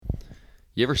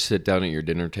You ever sit down at your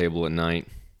dinner table at night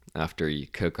after you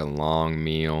cook a long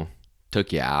meal?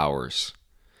 Took you hours.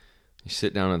 You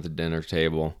sit down at the dinner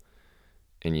table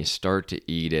and you start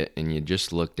to eat it and you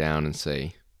just look down and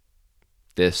say,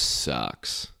 "This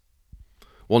sucks."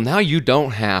 Well, now you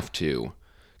don't have to.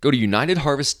 Go to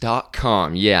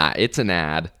UnitedHarvest.com. Yeah, it's an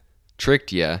ad.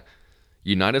 Tricked you.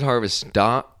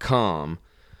 UnitedHarvest.com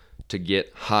to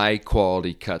get high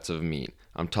quality cuts of meat.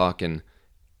 I'm talking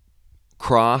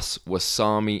cross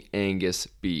Wasami Angus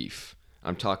beef.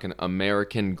 I'm talking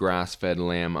American grass-fed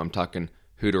lamb. I'm talking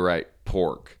Hooterite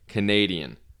pork.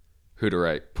 Canadian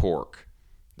Hooterite pork.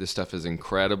 This stuff is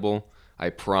incredible. I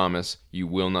promise you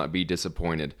will not be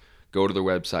disappointed. Go to their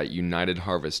website,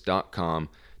 UnitedHarvest.com.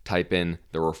 Type in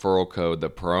the referral code, the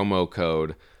promo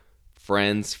code,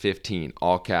 FRIENDS15,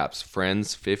 all caps,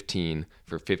 FRIENDS15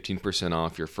 for 15%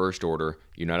 off your first order,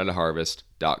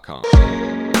 UnitedHarvest.com.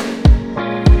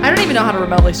 I don't even know how to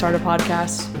remotely start a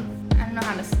podcast. I don't know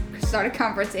how to start a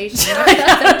conversation.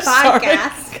 That's a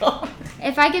podcast.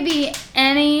 If I could be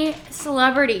any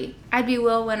celebrity, I'd be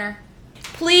Will Winter.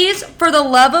 Please, for the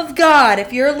love of God,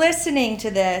 if you're listening to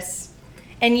this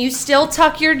and you still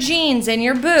tuck your jeans in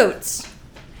your boots,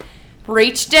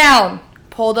 reach down,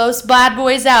 pull those bad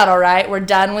boys out, all right? We're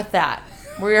done with that.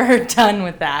 We're done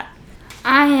with that.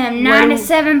 I am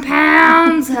 97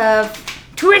 pounds of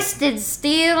twisted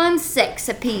steel and sex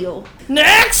appeal.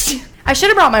 Next! I should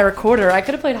have brought my recorder. I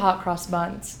could have played Hot Cross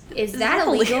Buns. Is that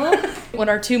illegal? When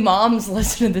our two moms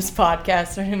listen to this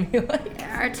podcast, they're going to be like...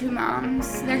 Our two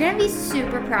moms. They're going to be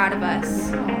super proud of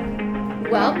us.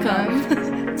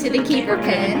 Welcome to the Keeper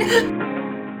Pen.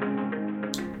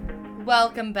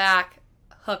 Welcome back,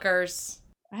 hookers.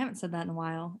 I haven't said that in a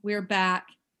while. We're back.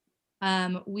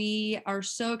 We are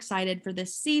so excited for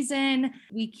this season.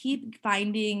 We keep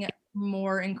finding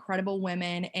more incredible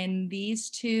women, and these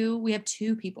two, we have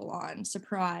two people on,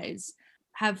 surprise,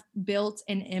 have built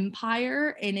an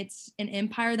empire, and it's an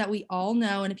empire that we all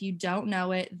know, and if you don't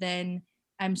know it, then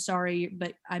I'm sorry,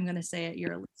 but I'm going to say it,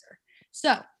 you're a loser.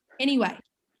 So, anyway,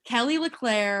 Kelli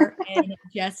LeClair and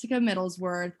Jessica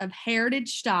Middleswarth of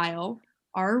Heritage Style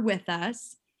are with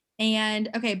us, and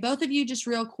okay, both of you, just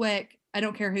real quick, I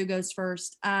don't care who goes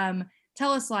first,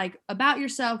 tell us like about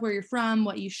yourself, where you're from,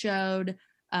 what you showed,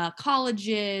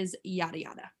 colleges, yada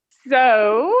yada.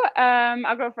 So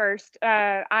I'll go first.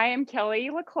 I am Kelli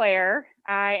LeClair.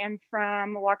 I am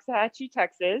from Waxahachie,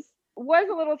 Texas. Was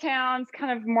a little town, it's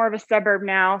kind of more of a suburb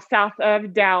now, south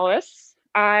of Dallas.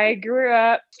 I grew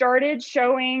up, started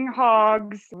showing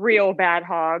hogs, real bad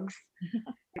hogs.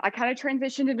 I kind of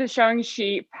transitioned into showing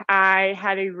sheep. I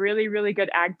had a really, really good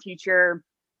ag teacher,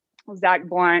 Zach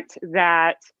Blunt,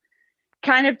 that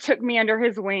kind of took me under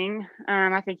his wing.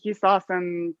 I think he saw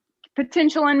some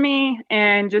potential in me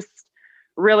and just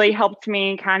really helped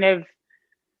me kind of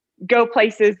go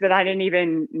places that I didn't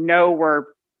even know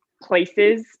were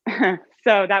places.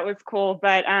 So that was cool.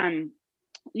 But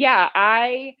yeah,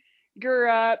 I grew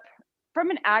up from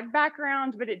an ag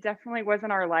background, but it definitely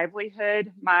wasn't our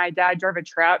livelihood. My dad drove a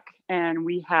truck and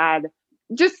we had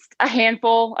just a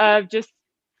handful of just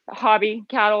hobby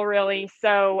cattle, really.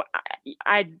 So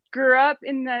I grew up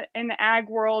in the ag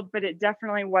world, but it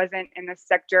definitely wasn't in the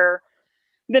sector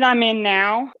that I'm in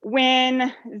now.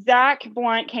 When Zach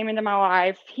Blunt came into my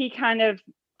life, he kind of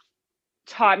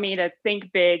taught me to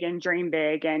think big and dream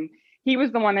big. And he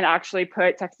was the one that actually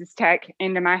put Texas Tech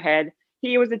into my head.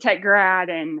 He was a tech grad,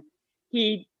 and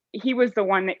he was the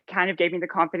one that kind of gave me the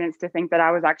confidence to think that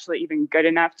I was actually even good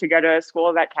enough to go to a school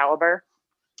of that caliber.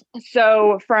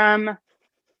 So from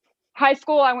high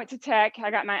school, I went to Tech. I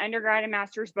got my undergrad and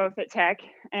master's both at Tech.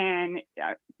 And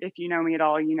if you know me at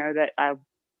all, you know that I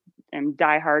am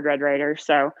diehard Red Raider.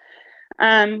 So,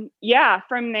 yeah,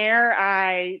 from there,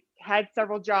 I had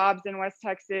several jobs in West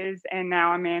Texas, and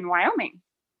now I'm in Wyoming.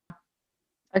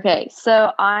 Okay,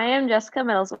 so I am Jessica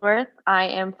Middleswarth. I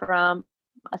am from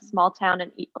a small town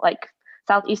in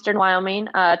southeastern Wyoming,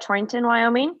 Torrington,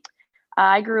 Wyoming.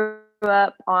 I grew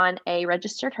up on a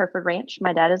registered Hereford ranch.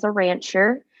 My dad is a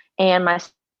rancher. And my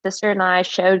sister and I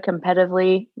showed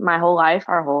competitively our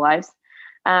whole lives.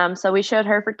 So we showed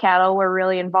Hereford cattle. We're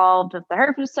really involved with the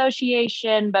Hereford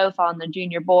Association, both on the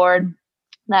junior board,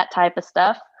 that type of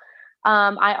stuff.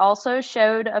 I also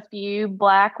showed a few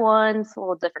black ones, a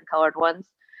little different colored ones,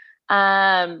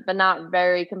 but not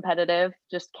very competitive,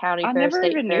 just county fair,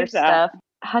 state fair stuff.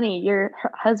 Honey, your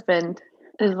husband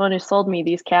is the one who sold me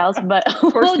these cows, but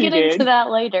we'll get into that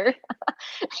later.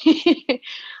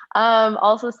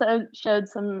 Also showed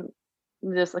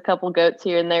just a couple goats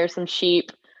here and there, some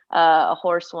sheep, a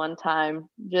horse one time,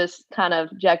 just kind of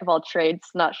jack of all trades.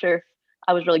 Not sure if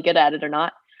I was really good at it or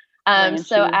not. So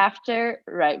Ranchy. after,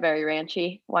 right, very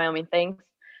ranchy, Wyoming things.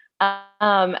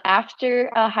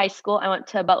 After high school, I went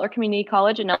to Butler Community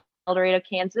College in El Dorado,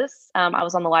 Kansas. I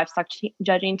was on the livestock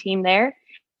judging team there.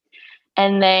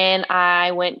 And then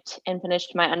I went and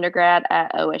finished my undergrad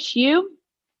at OSU.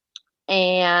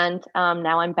 And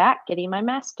now I'm back getting my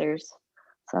master's.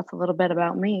 So that's a little bit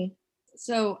about me.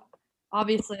 So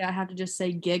obviously I have to just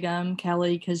say gig 'em,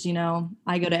 Kelli, because, you know,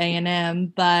 I go to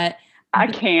A&M, but I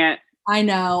can't. I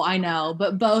know,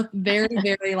 but both very,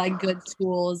 very like good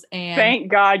schools. And Thank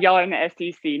God y'all are in the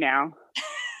SEC now.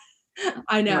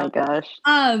 I know. Oh my gosh.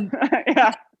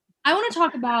 Yeah. I want to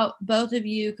talk about both of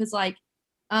you because like,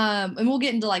 and we'll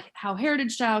get into like how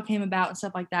Heritage Style came about and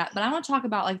stuff like that. But I want to talk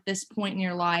about like this point in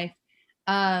your life,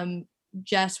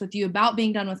 Jess, with you about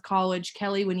being done with college,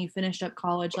 Kelli, when you finished up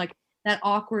college, like that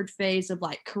awkward phase of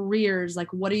like careers,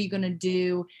 like what are you going to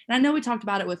do? And I know we talked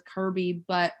about it with Kirby,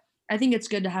 but I think it's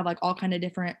good to have like all kind of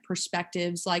different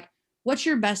perspectives. Like, what's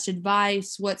your best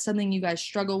advice? What's something you guys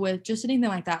struggle with? Just anything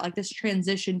like that, like this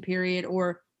transition period,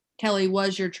 or Kelli,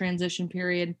 was your transition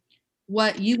period,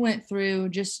 what you went through,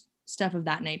 just stuff of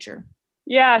that nature.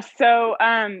 Yeah. So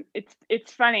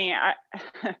it's funny.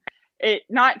 It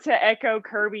not to echo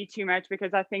Kirby too much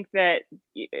because I think that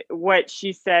what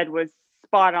she said was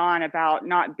spot on about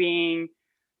not being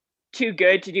too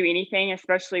good to do anything,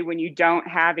 especially when you don't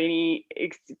have any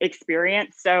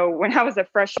experience. So when I was a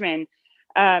freshman,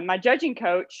 my judging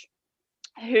coach,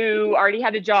 who already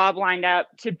had a job lined up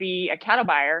to be a cattle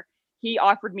buyer, he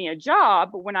offered me a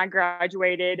job when I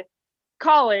graduated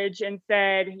college and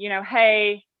said, you know,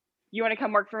 hey, you want to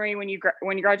come work for me when you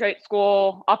graduate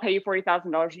school? I'll pay you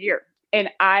 $40,000 a year. And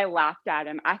I laughed at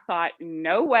him. I thought,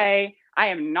 no way. I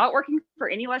am not working for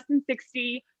any less than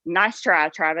 60. Nice try,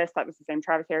 Travis. That was the same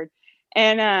Travis Harrod.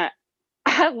 And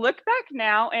I look back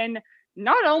now, and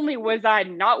not only was I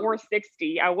not worth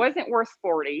 60, I wasn't worth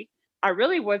 40. I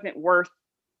really wasn't worth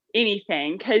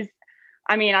anything because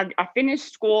I mean, I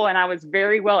finished school and I was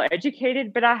very well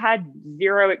educated, but I had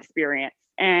zero experience.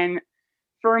 And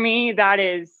for me, that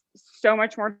is so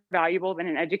much more valuable than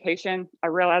an education. I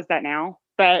realize that now.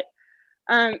 But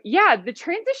yeah, the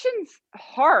transition's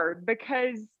hard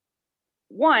because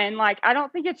one, like, I don't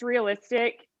think it's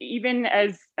realistic, even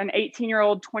as an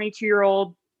 18-year-old,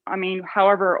 22-year-old, I mean,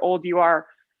 however old you are,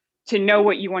 to know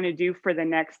what you want to do for the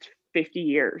next 50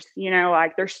 years. You know,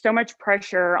 like there's so much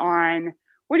pressure on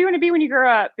what do you want to be when you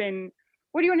grow up and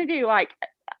what do you want to do? Like,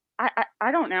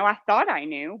 I don't know. I thought I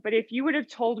knew, but if you would have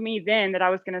told me then that I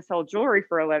was going to sell jewelry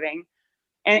for a living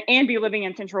and be living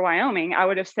in central Wyoming, I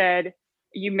would have said,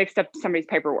 you mixed up somebody's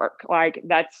paperwork. Like,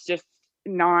 that's just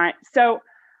not. So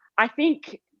I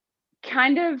think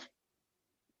kind of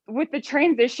with the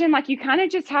transition, like you kind of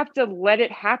just have to let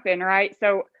it happen, right?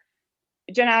 So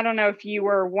Jenna, I don't know if you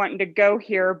were wanting to go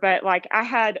here, but like I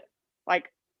had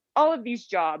like all of these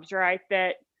jobs, right,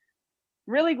 that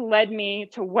really led me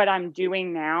to what I'm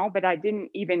doing now, but I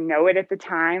didn't even know it at the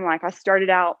time. Like I started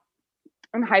out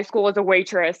in high school as a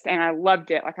waitress and I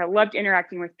loved it. Like I loved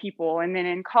interacting with people. And then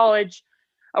in college,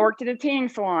 I worked at a tanning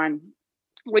salon,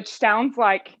 which sounds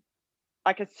like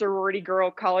a sorority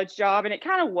girl college job. And it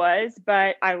kind of was,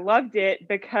 but I loved it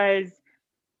because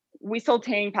we sold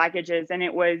tanning packages and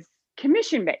it was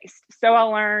commission based. So I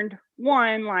learned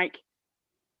one, like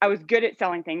I was good at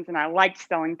selling things and I liked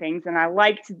selling things and I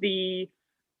liked the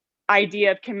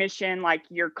idea of commission, like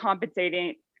you're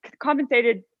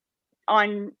compensated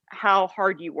on how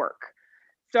hard you work.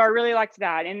 So I really liked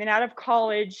that. And then out of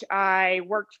college, I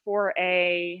worked for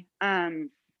a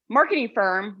marketing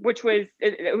firm, which was,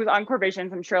 it was Encore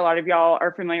Visions. I'm sure a lot of y'all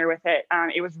are familiar with it.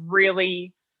 It was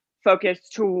really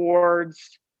focused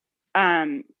towards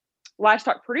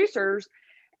livestock producers.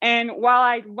 And while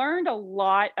I learned a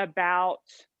lot about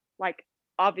like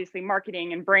obviously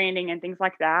marketing and branding and things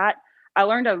like that, I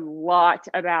learned a lot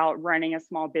about running a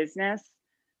small business.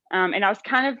 And I was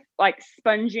kind of like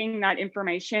sponging that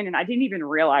information and I didn't even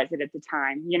realize it at the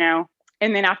time, you know?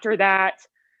 And then after that,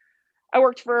 I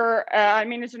worked for, I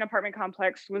managed an apartment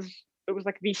complex. It was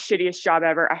like the shittiest job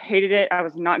ever. I hated it. I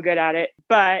was not good at it,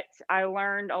 but I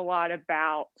learned a lot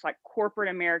about like corporate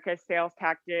America sales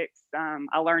tactics.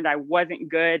 I learned I wasn't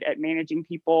good at managing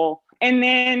people. And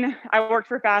then I worked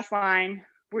for Fastline.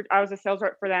 I was a sales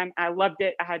rep for them. I loved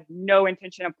it. I had no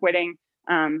intention of quitting.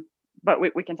 But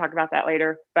we can talk about that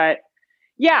later. But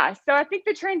yeah, so I think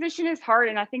the transition is hard.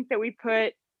 And I think that we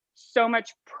put so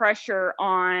much pressure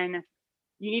on,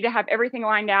 you need to have everything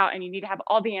lined out and you need to have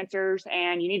all the answers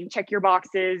and you need to check your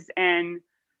boxes. And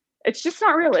it's just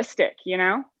not realistic, you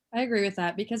know? I agree with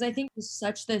that because I think it's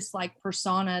such this like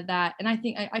persona that, and I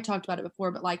think I talked about it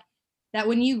before, but like that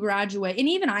when you graduate, and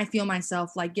even I feel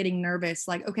myself like getting nervous,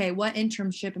 like, okay, what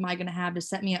internship am I going to have to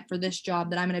set me up for this job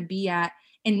that I'm going to be at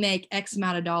and make X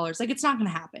amount of dollars? Like, it's not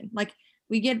going to happen. Like,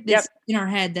 we get this in our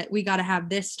head that we got to have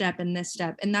this step, and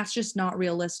that's just not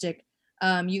realistic.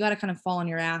 You got to kind of fall on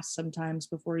your ass sometimes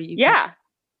before you. Yeah.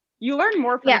 You learn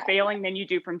more from failing than you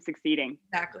do from succeeding.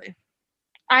 Exactly.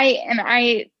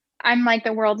 I'm like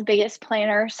the world's biggest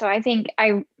planner. So I think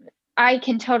I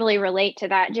can totally relate to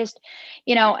that. Just,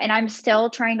 and I'm still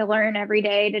trying to learn every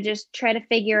day to just try to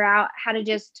figure out how to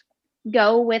just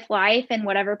go with life and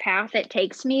whatever path it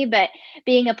takes me. But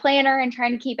being a planner and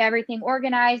trying to keep everything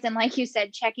organized, and like you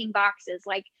said, checking boxes,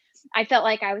 like I felt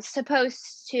like I was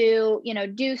supposed to,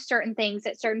 do certain things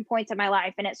at certain points of my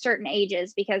life and at certain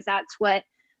ages, because that's what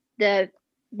the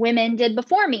women did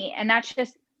before me. And that's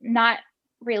just not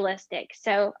realistic.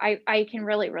 So I can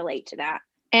really relate to that.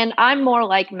 And I'm more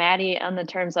like Maddie on the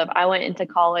terms of I went into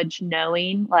college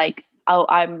knowing like, oh,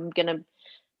 I'm going to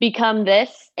become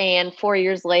this. And 4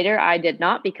 years later, I did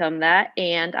not become that.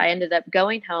 And I ended up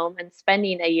going home and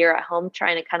spending a year at home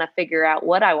trying to kind of figure out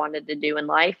what I wanted to do in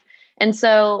life. And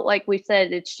so, like we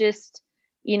said, it's just,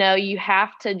 you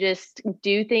have to just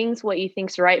do things what you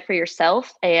think's right for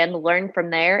yourself and learn from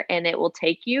there. And it will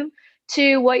take you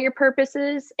to what your purpose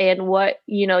is and what,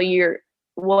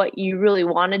 what you really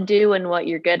want to do and what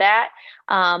you're good at.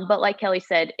 But like Kelly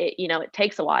said, it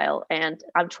takes a while, and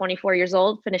I'm 24 years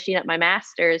old finishing up my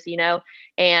master's,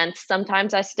 and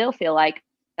sometimes I still feel like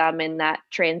I'm in that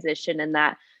transition in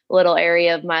that little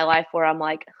area of my life where I'm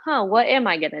like, what am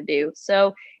I going to do?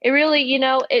 So it really,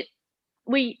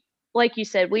 like you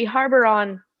said, we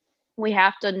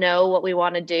have to know what we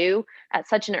want to do at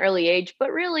such an early age,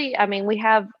 but really, we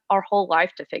have our whole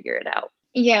life to figure it out.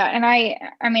 Yeah. And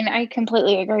I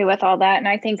completely agree with all that. And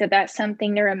I think that that's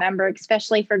something to remember,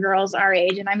 especially for girls our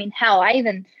age. And hell, I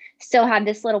even still had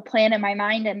this little plan in my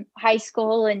mind in high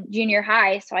school and junior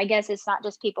high. So I guess it's not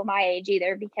just people my age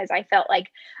either, because I felt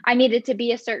like I needed to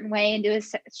be a certain way and do a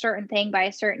certain thing by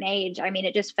a certain age.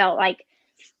 It just felt like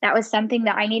that was something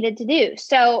that I needed to do.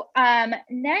 So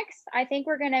next, I think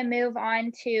we're going to move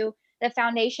on to the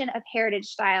foundation of heritage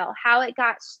style, how it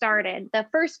got started, the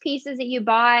first pieces that you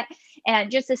bought, and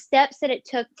just the steps that it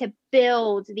took to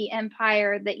build the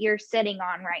empire that you're sitting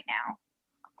on right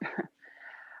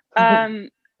now.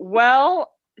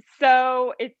 Well,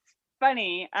 so it's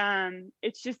funny.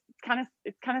 It's kind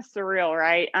of surreal,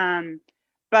 right?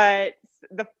 But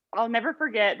I'll never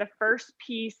forget the first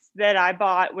piece that I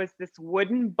bought was this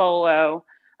wooden bolo.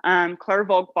 Claire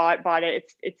Volk bought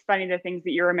it. It's funny the things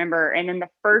that you remember. And then the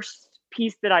first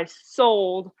piece that I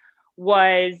sold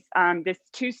was this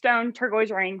 2-stone turquoise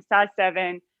ring, size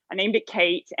 7. I named it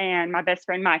Kate, and my best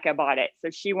friend Micah bought it. So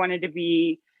she wanted to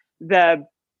be the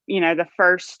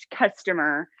first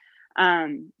customer.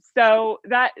 So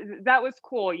that was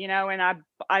cool, and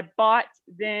I bought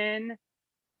then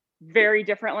very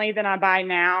differently than I buy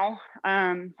now.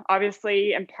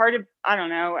 Obviously, and part of, I don't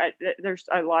know, there's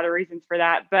a lot of reasons for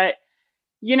that. But,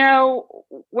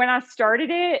 when I started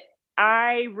it,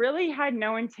 I really had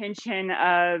no intention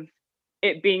of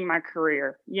it being my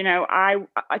career. I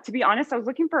to be honest, I was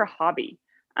looking for a hobby.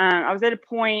 I was at a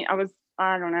point,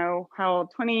 I don't know how,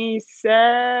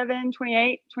 27,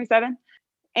 28, 27.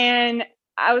 And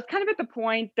I was kind of at the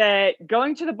point that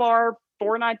going to the bar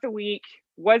 4 nights a week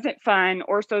wasn't fun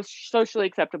or so socially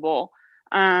acceptable.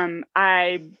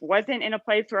 I wasn't in a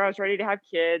place where I was ready to have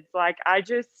kids.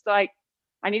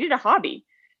 I needed a hobby.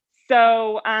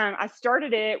 So I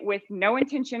started it with no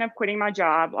intention of quitting my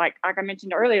job. Like I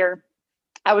mentioned earlier,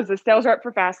 I was a sales rep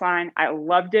for Fastline. I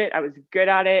loved it. I was good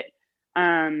at it.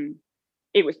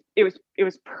 It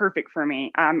was perfect for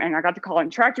me. And I got to call in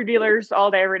tractor dealers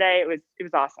all day, every day. It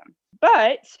was awesome.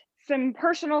 But some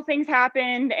personal things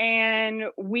happened, and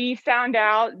we found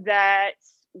out that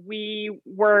we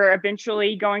were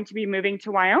eventually going to be moving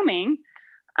to Wyoming.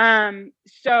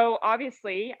 So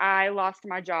obviously I lost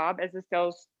my job as a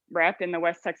sales rep in the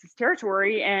West Texas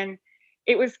territory, and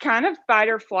it was kind of fight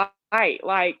or flight.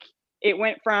 Like it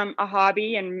went from a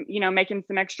hobby and, making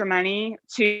some extra money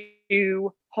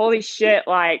to holy shit,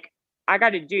 like I got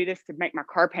to do this to make my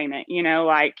car payment,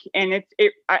 and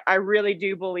I really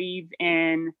do believe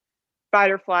in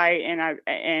fight or flight,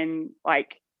 and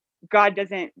God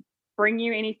doesn't bring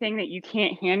you anything that you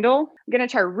can't handle. I'm going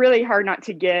to try really hard not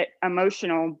to get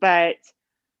emotional, but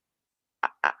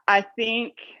I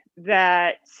think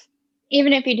that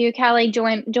even if you do, Kelly,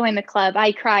 join the club.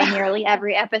 I cry nearly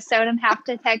every episode and have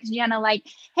to text Jenna like,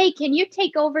 hey, can you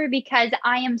take over? Because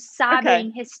I am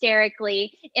sobbing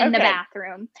hysterically in the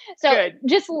bathroom. So Good.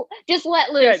 just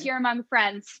let loose. Good. You're among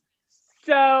friends.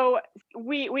 So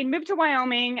we moved to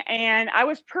Wyoming, and I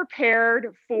was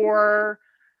prepared for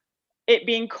it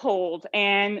being cold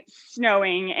and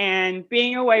snowing and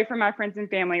being away from my friends and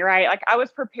family, right? Like I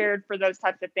was prepared for those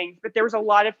types of things, but there was a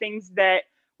lot of things that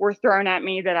were thrown at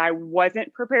me that I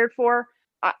wasn't prepared for.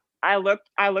 I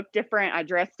looked different. I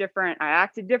dressed different. I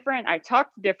acted different. I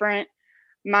talked different.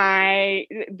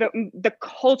 The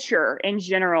culture in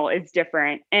general is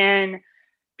different. And,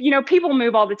 people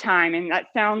move all the time, and that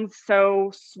sounds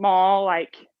so small,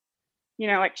 like,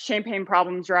 like champagne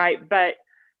problems, right? But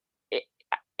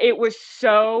it was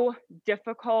so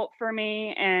difficult for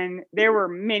me. And there were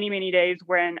many, many days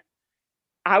when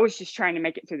I was just trying to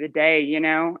make it through the day,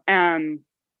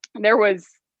 there was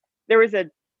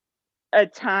a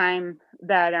time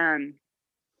that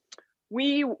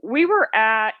we were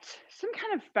at some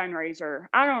kind of fundraiser.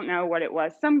 I don't know what it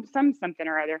was, something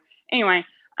or other. Anyway,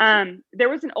 there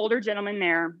was an older gentleman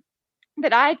there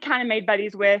that I had kind of made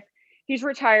buddies with. He's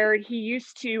retired. He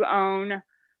used to own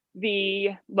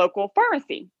the local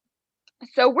pharmacy.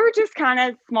 So we're just kind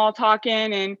of small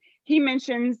talking, and he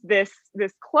mentions this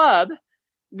club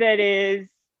that is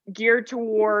geared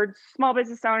towards small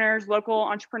business owners, local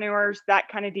entrepreneurs, that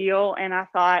kind of deal. And I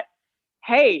thought,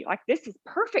 hey, like this is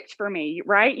perfect for me,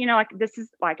 right? Like this is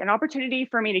like an opportunity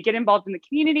for me to get involved in the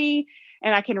community,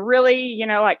 and I can really,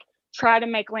 like try to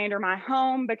make Lander my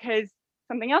home. Because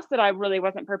something else that I really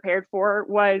wasn't prepared for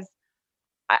was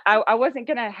I wasn't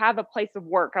going to have a place of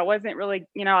work. I wasn't really,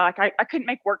 like I couldn't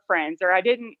make work friends, or I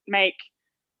didn't make,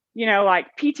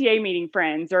 like PTA meeting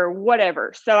friends or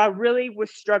whatever. So I really was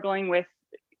struggling with,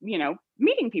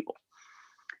 meeting people.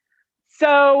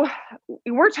 So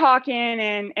we're talking,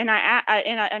 and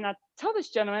I tell this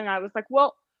gentleman, I was like,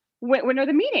 well, when are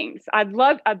the meetings? I'd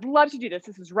love to do this.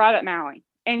 This is right up my alley.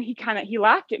 And he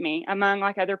laughed at me among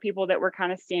like other people that were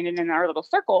kind of standing in our little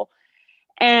circle.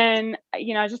 And,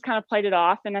 I just kind of played it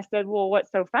off, and I said, well,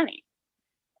 what's so funny?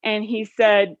 And he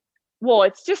said, well,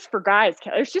 it's just for guys,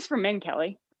 Kelli. It's just for men,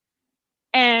 Kelli.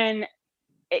 And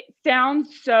it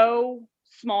sounds so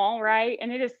small, right?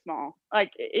 And it is small.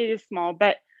 Like it is small,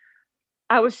 but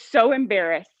I was so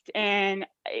embarrassed. And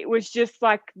it was just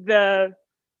like the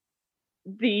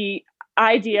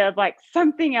idea of like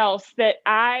something else that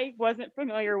I wasn't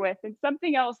familiar with, and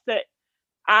something else that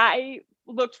I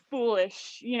looked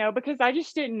foolish, because I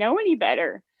just didn't know any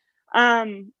better.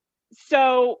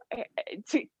 So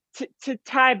to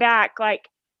tie back, like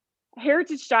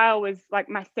Heritage Style was like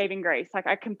my saving grace. Like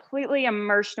I completely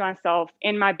immersed myself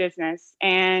in my business,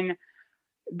 and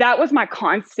that was my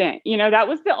constant. That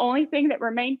was the only thing that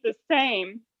remained the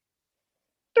same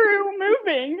through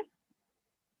moving.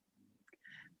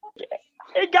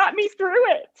 It got me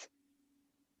through it.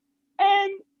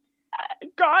 And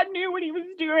God knew what he was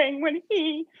doing when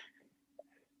he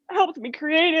helped me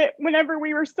create it whenever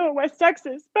we were still in West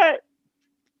Texas. But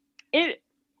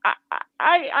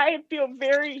I feel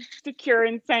very secure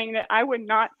in saying that I would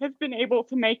not have been able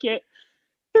to make it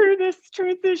through this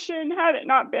transition had it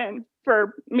not been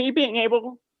for me being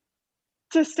able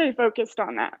to stay focused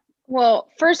on that. Well,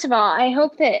 first of all, I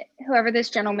hope that whoever this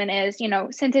gentleman is,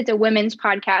 since it's a women's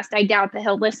podcast, I doubt that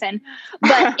he'll listen.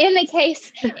 But in the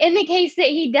case that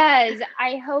he does,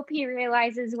 I hope he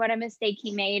realizes what a mistake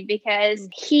he made, because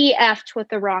he effed with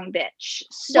the wrong bitch.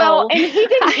 So, well, and he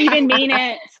didn't even mean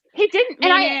it. He didn't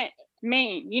mean it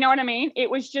mean. You know what I mean? It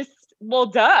was just, well,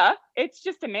 duh. It's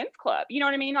just a men's club. You know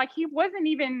what I mean? Like he wasn't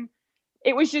even.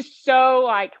 It was just so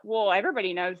like, well,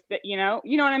 everybody knows that. You know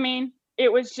what I mean?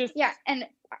 It was just and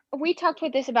we talked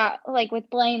with this about like with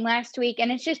Blaine last week,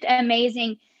 and it's just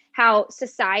amazing how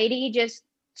society just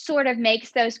sort of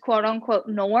makes those quote unquote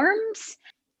norms,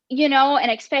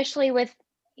 and especially with,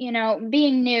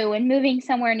 being new and moving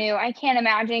somewhere new. I can't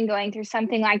imagine going through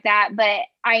something like that, but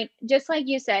I, just like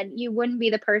you said, you wouldn't be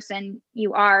the person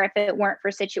you are if it weren't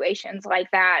for situations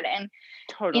like that. And,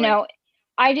 totally.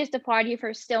 I just applaud you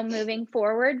for still moving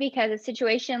forward, because a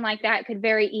situation like that could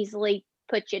very easily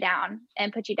put you down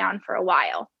for a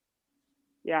while.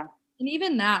 Yeah. And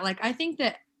even that, like, I think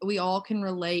that we all can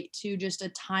relate to just a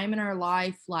time in our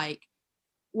life, like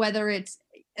whether it's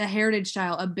a Heritage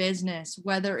Style, a business,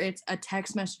 whether it's a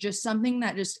text message, just something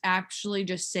that just actually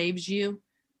just saves you.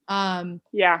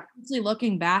 Yeah.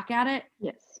 Looking back at it,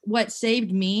 Yes. what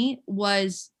saved me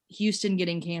was Houston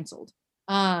getting canceled.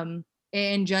 And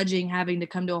Judging having to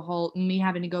come to a halt, and me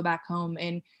having to go back home,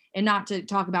 and not to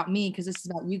talk about me because this is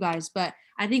about you guys, but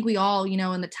I think we all,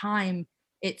 in the time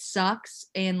it sucks,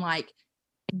 and like,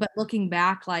 but looking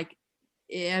back, like,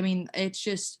 I mean, it's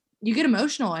just, you get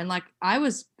emotional, and like I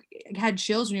had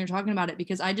chills when you were talking about it,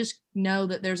 because I just know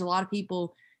that there's a lot of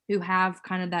people who have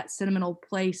kind of that sentimental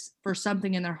place for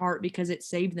something in their heart because it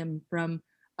saved them from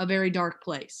a very dark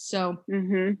place. So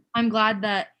I'm glad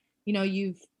that, you know,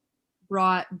 you've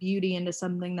brought beauty into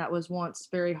something that was once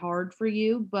very hard for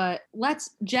you. But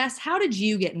Jess, how did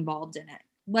you get involved in it?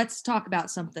 Let's talk about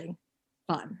something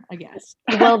fun, I guess.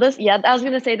 Well, I was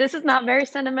going to say, this is not very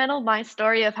sentimental, my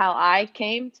story of how I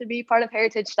came to be part of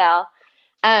Heritage Style.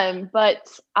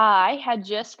 But I had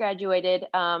just graduated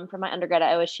from my undergrad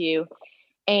at OSU.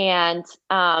 And,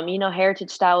 you know,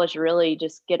 Heritage Style was really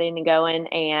just getting and going.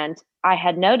 And I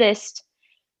had noticed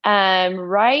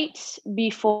right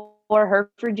before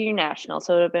Hereford Junior Nationals,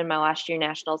 so it would have been my last year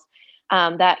nationals,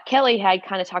 that Kelli had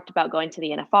kind of talked about going to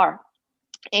the NFR.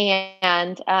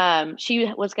 And she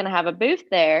was going to have a booth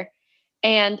there.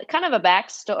 And kind of a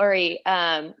backstory,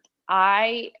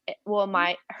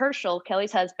 my Herschel,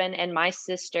 Kelli's husband, and my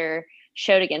sister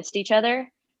showed against each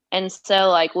other. And so,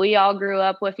 like, we all grew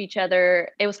up with each other.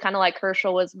 It was kind of like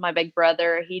Herschel was my big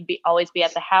brother. He'd always be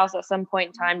at the house at some point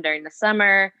in time during the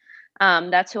summer.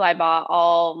 That's who I bought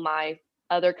all my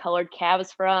other colored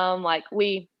calves from. Like,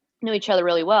 we knew each other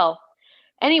really well.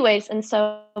 Anyways, and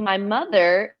so my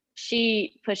mother,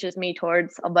 she pushes me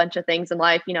towards a bunch of things in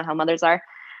life. You know how mothers are.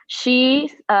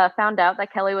 She found out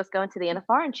that Kelli was going to the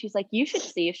NFR, and she's like, you should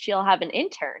see if she'll have an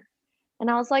intern. And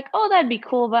I was like, oh, that'd be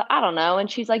cool, but I don't know. And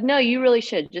she's like, no, you really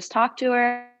should. Just talk to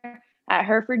her at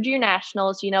Hereford Junior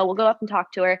Nationals. You know, we'll go up and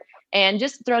talk to her and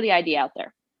just throw the idea out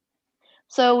there.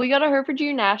 So we go to Hereford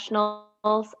Junior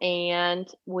Nationals and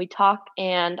we talk,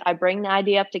 and I bring the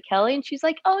idea up to Kelli, and she's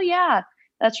like, oh, yeah,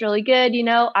 that's really good. You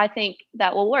know, I think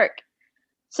that will work.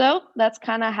 So that's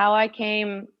kind of how I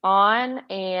came on.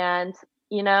 And,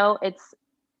 you know,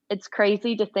 it's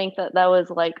crazy to think that that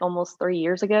was like almost 3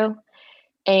 years ago.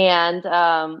 And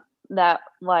that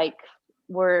like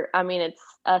it's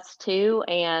us two,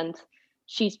 and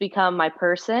she's become my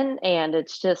person. And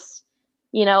it's just,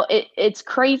 you know, it's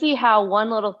crazy how one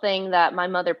little thing that my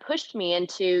mother pushed me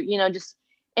into, you know, just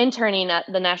interning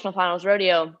at the National Finals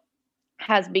Rodeo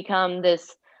has become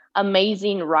this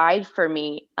amazing ride for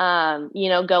me. You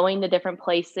know, going to different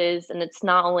places, and it's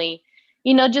not only,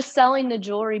 you know, just selling the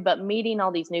jewelry, but meeting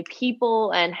all these new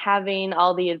people and having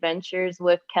all the adventures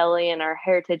with Kelli and our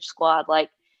Heritage Squad.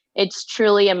 Like, it's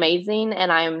truly amazing.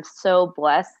 And I'm so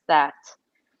blessed that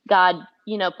God,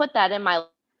 you know, put that in my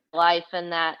life,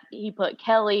 and that he put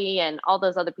Kelli and all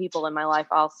those other people in my life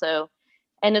also.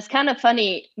 And it's kind of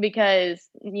funny because,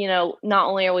 you know, not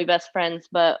only are we best friends,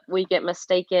 but we get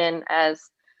mistaken as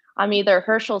I'm either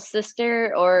Herschel's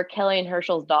sister or Kelli and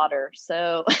Herschel's daughter.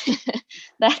 So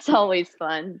that's always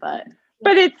fun. But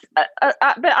it's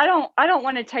but I don't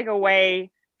want to take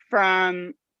away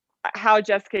from how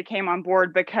Jessica came on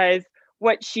board, because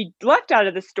what she left out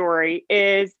of the story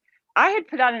is I had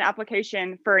put out an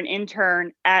application for an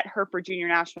intern at Hereford Junior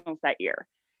Nationals that year,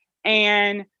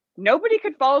 and nobody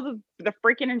could follow the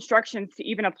freaking instructions to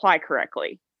even apply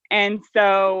correctly. And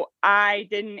so I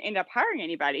didn't end up hiring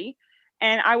anybody.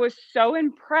 And I was so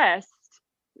impressed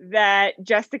that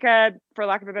Jessica, for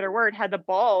lack of a better word, had the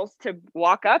balls to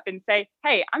walk up and say,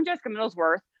 hey, I'm Jessica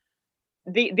Middleswarth.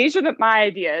 These are my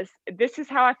ideas. This is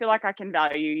how I feel like I can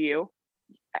value you.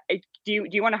 Do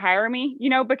you want to hire me?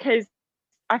 You know, because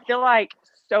I feel like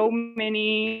so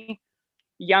many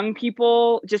young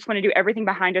people just want to do everything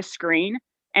behind a screen.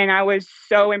 And I was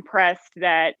so impressed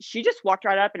that she just walked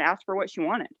right up and asked for what she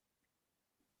wanted.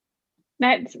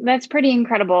 That's pretty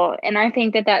incredible. And I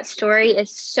think that story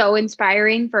is so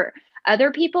inspiring for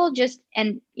other people.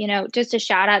 And, you know, just a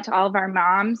shout out to all of our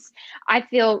moms. I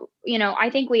feel, you know, I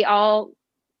think we all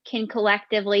can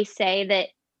collectively say that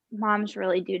moms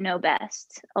really do know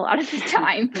best a lot of the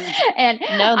time. And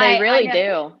no, they really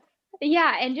do.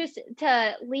 Yeah. And just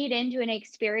to lead into an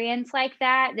experience like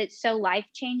that, that's so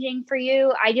life-changing for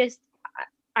you.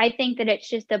 I think that it's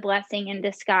just a blessing in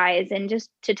disguise. And just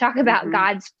to talk about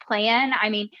God's plan, I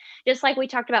mean, just like we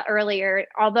talked about earlier,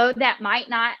 although that might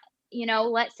not, you know,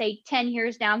 let's say 10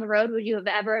 years down the road, would you have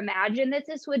ever imagined that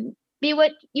this would be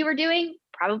what you were doing?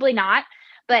 Probably not.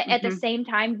 But at the same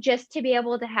time, just to be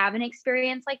able to have an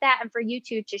experience like that, and for you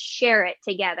two to share it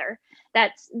together,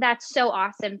 that's so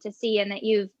awesome to see. And that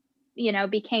you've, you know,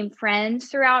 became friends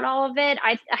throughout all of it.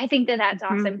 I think that's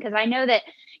awesome, because I know that,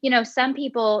 you know, some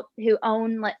people who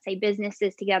own, let's say,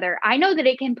 businesses together, I know that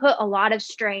it can put a lot of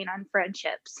strain on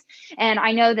friendships. And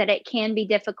I know that it can be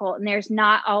difficult, and there's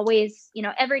not always, you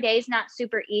know, every day is not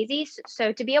super easy.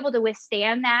 So to be able to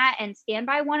withstand that and stand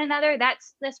by one another,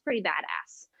 that's pretty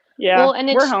badass. Yeah. Well, and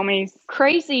we're homies.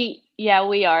 Crazy. Yeah,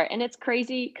 we are. And it's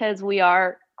crazy because we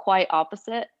are quite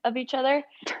opposite of each other.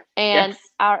 And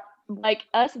like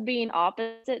us being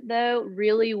opposite though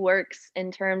really works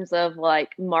in terms of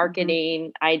like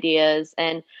marketing ideas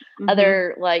and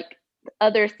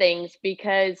other things,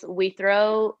 because we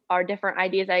throw our different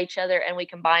ideas at each other and we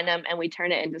combine them and we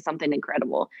turn it into something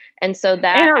incredible. And so And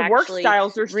that our work actually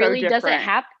styles are so really doesn't different.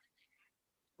 happen.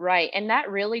 Right. And that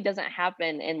really doesn't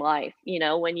happen in life,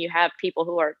 when you have people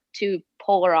who are two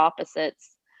polar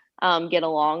opposites get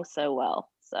along so well.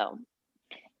 So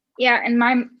Yeah, and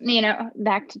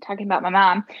back to talking about my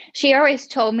mom, she always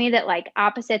told me that like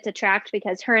opposites attract,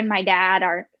 because her and my dad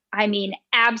are,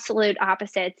 absolute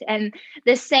opposites. And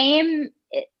the same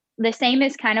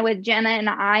is kind of with Jenna and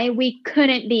I. We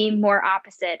couldn't be more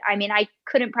opposite. I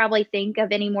couldn't probably think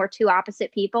of any more two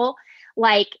opposite people.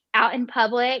 Like out in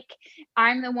public,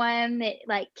 I'm the one that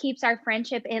like keeps our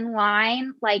friendship in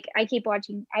line. Like I watch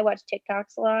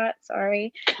TikToks a lot,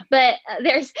 sorry. But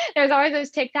there's always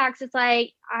those TikToks. It's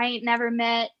like, I ain't never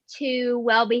met two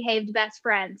well-behaved best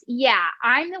friends. Yeah,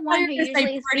 I'm the one who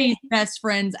usually is pretty best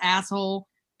friends, asshole.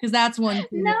 Because that's one too.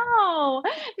 No,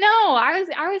 I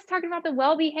was talking about the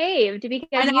well-behaved,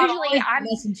 because usually I'm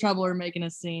in trouble or making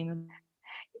a scene.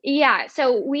 Yeah,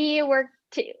 so we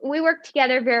work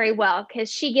together very well,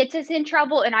 because she gets us in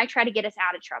trouble and I try to get us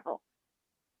out of trouble.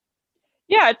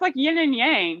 Yeah, it's like yin and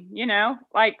yang,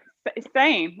 like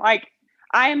same. Like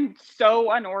I'm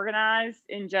so unorganized,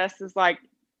 and Jess is like,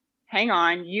 hang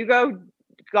on, you go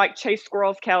like chase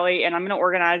squirrels, Kelly, and I'm going to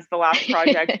organize the last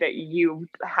project that you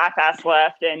half-ass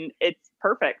left, and it's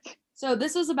perfect. So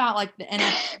this was about like the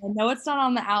NFL. I know it's not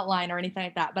on the outline or anything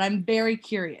like that, but I'm very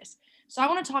curious. So I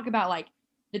want to talk about like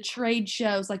the trade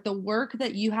shows, like the work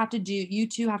that you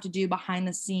two have to do behind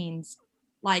the scenes,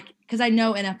 like, because I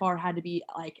know NFR had to be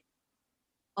like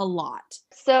a lot.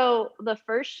 So the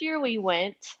first year we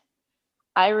went,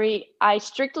 I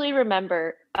strictly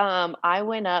remember I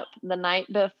went up the night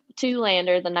to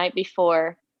Lander the night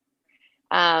before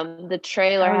the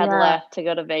trailer had left to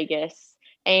go to Vegas,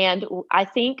 and I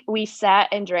think we sat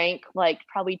and drank like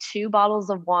probably 2 bottles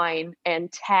of wine and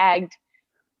tagged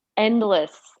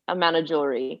endless amount of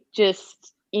jewelry,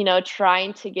 just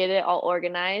trying to get it all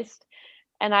organized.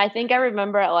 And I think I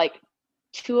remember at like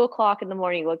 2:00 in the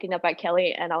morning looking up at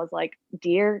Kelly, and I was like,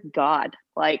 dear God,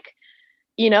 like,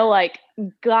 like,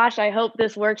 gosh, I hope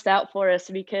this works out for us,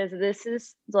 because this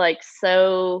is like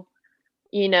so,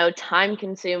 time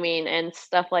consuming and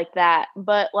stuff like that.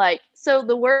 But like, so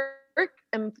the work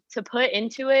to put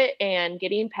into it and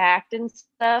getting packed and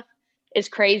stuff is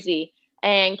crazy.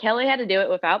 And Kelly had to do it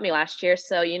without me last year.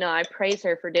 So, I praise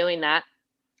her for doing that.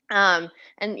 And,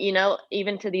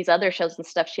 even to these other shows and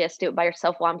stuff, she has to do it by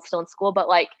herself while I'm still in school. But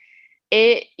like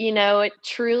it, it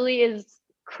truly is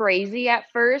crazy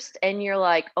at first. And you're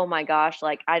like, oh my gosh,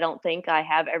 like, I don't think I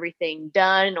have everything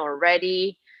done or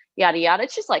ready, yada, yada.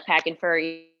 It's just like packing for,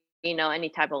 any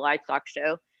type of livestock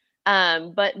show.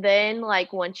 But then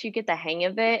like, once you get the hang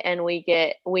of it and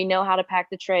we know how to pack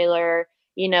the trailer,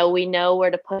 we know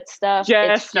where to put stuff.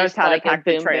 Jess knows how like to pack a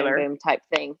boom, the trailer. boom, boom type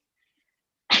thing.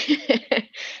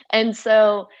 And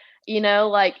so,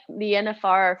 like the NFR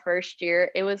our first year,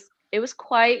 it was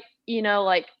quite,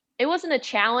 like, it wasn't a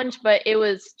challenge, but it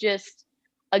was just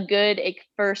a good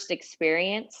first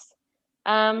experience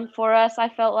for us, I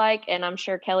felt like. And I'm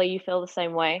sure, Kelly, you feel the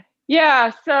same way.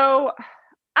 Yeah, so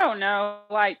I don't know,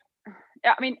 like,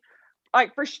 I mean,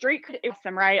 like for street, it's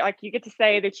awesome, right? Like you get to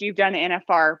say that you've done the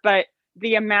NFR, but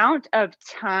the amount of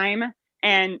time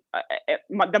and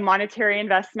the monetary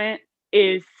investment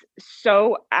is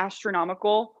so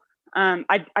astronomical. I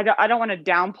don't want to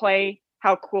downplay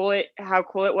how cool it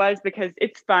was, because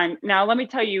it's fun. Now, let me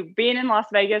tell you, being in Las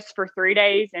Vegas for 3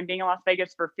 days and being in Las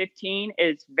Vegas for 15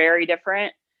 is very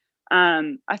different.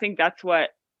 I think that's what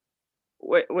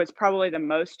was probably the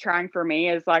most trying for me,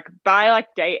 is like by like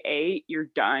day 8 you're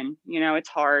done. It's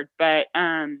hard, but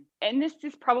and this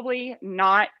is probably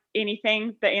not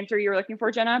anything the answer you're looking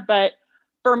for, Jenna, but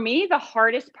for me the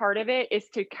hardest part of it is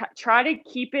to try to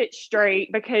keep it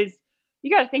straight, because you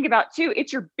got to think about too,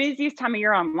 it's your busiest time of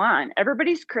year online.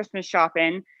 Everybody's Christmas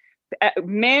shopping.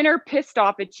 Men are pissed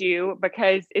off at you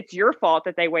because it's your fault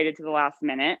that they waited to the last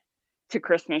minute to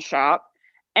Christmas shop.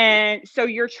 And so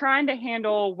you're trying to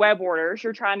handle web orders,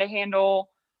 you're trying to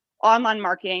handle online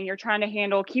marketing, you're trying to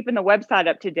handle keeping the website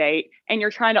up to date, and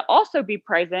you're trying to also be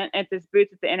present at this booth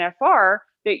at the NFR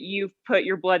that you've put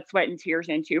your blood, sweat, and tears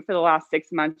into for the last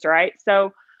 6 months, right?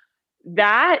 So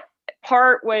that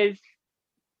part was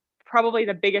probably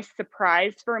the biggest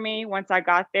surprise for me once I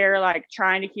got there, like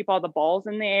trying to keep all the balls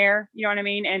in the air, you know what I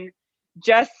mean? And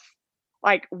just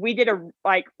like we did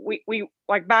we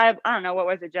like by, I don't know, what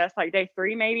was it, just like day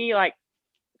 3 maybe, like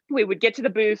we would get to the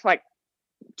booth like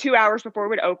 2 hours before it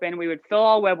would open. We would fill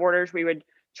all web orders. We would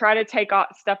try to take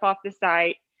stuff off the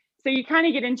site. So you kind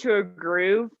of get into a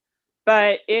groove,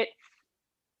 but it's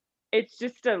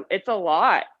a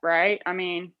lot, right? I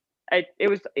mean,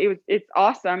 it's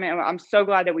awesome, and I'm so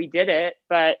glad that we did it,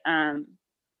 but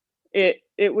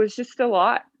it was just a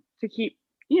lot to keep,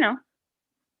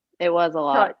 It was a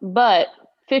lot, but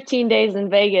 15 days in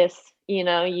Vegas,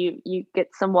 you get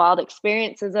some wild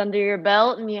experiences under your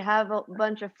belt and you have a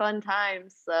bunch of fun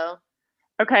times. So,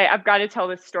 okay, I've got to tell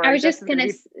this story. I was just gonna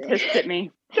be pissed at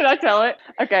me. Should I tell it?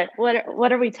 Okay.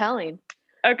 What are we telling?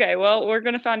 Okay, well, we're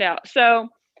gonna find out. So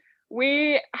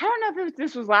I don't know if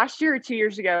this was last year or 2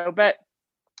 years ago, but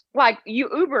like you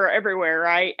Uber everywhere,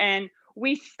 right? And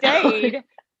we stayed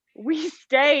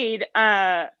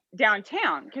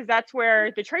downtown because that's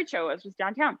where the trade show was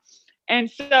downtown. And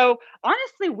so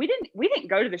honestly, we didn't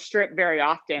go to the Strip very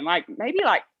often, like maybe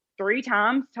like 3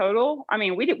 times total. I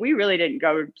mean, we really didn't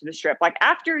go to the Strip. Like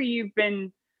after you've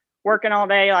been working all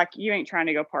day, like you ain't trying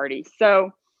to go party.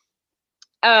 So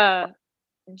I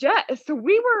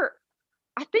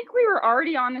think we were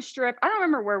already on the Strip. I don't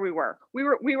remember where we were.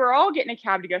 We were all getting a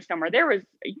cab to go somewhere. There was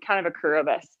kind of a crew of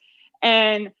us,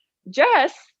 and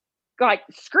Jess like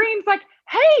screams like,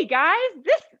 "Hey guys,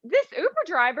 this Uber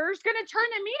driver is gonna turn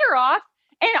the meter off,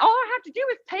 and all I have to do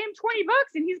is pay him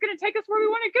 $20, and he's gonna take us where we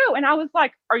want to go." And I was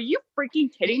like, "Are you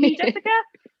freaking kidding me, Jessica?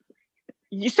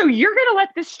 So you're gonna let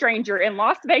this stranger in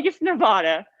Las Vegas,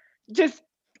 Nevada, just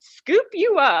scoop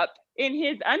you up in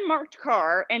his unmarked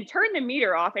car and turn the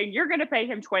meter off, and you're going to pay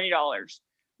him $20.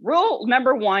 Rule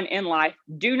number 1 in life,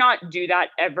 do not do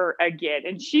that ever again."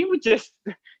 And she would just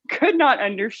could not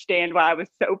understand why I was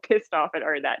so pissed off at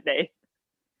her that day.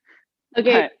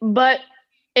 Okay, but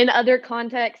in other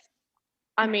contexts,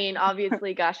 I mean,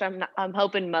 obviously, gosh, I'm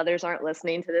hoping mothers aren't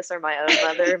listening to this, or my own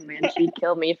mother. Man, she'd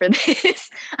kill me for this.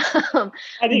 I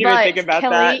didn't even think about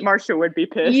Kelli, that. Marsha would be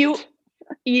pissed.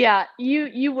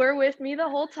 You were with me the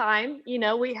whole time.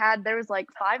 There was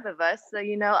like 5 of us. So,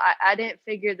 I didn't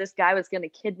figure this guy was going to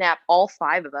kidnap all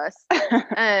 5 of us.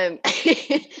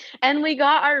 And we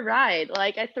got our ride.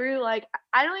 Like I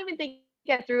don't even think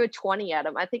I threw a 20 at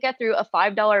him. I think I threw a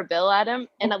 $5 bill at him,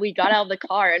 and we got out of the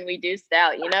car and we deuced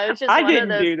out. It's just one of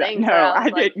those things. No, I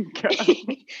didn't go.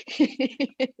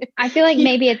 I feel like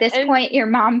maybe at this point your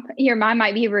mom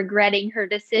might be regretting her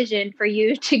decision for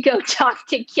you to go talk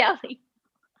to Kelli.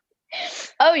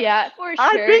 Oh yeah, for sure.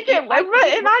 I think it might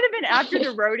have been after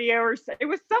the rodeo, or it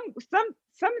was some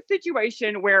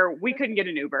situation where we couldn't get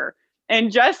an Uber,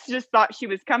 and Jess just thought she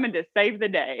was coming to save the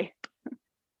day.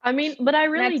 I mean, but I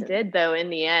really did though in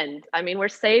the end. I mean, we're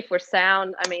safe, we're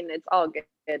sound. I mean, it's all good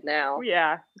now.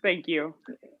 Yeah, thank you.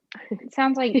 It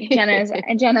sounds like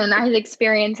Jenna and I's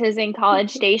experiences in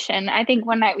College Station. I think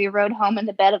one night we rode home in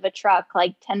the bed of a truck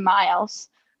like 10 miles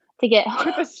to get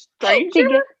with a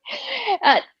stranger.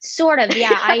 Sort of,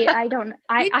 yeah. I don't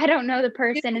know the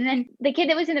person, and then the kid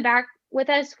that was in the back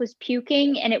with us was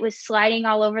puking, and it was sliding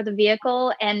all over the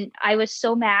vehicle, and I was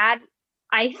so mad.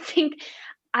 I think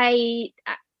I've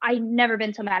never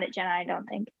been so mad at Jenna. I don't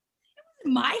think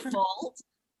my fault.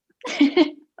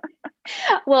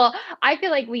 Well, I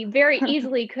feel like we very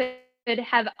easily could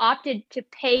have opted to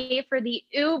pay for the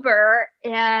Uber,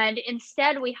 and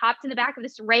instead we hopped in the back of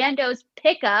this rando's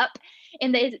pickup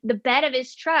in the bed of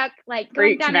his truck, like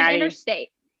going down an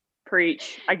interstate.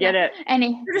 Preach. I get it.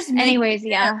 Anyways,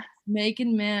 yeah.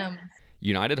 Making memes.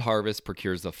 United Harvest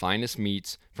procures the finest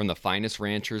meats from the finest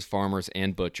ranchers, farmers,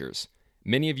 and butchers.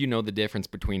 Many of you know the difference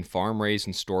between farm-raised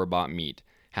and store-bought meat.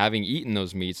 Having eaten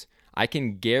those meats, I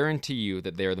can guarantee you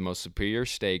that they are the most superior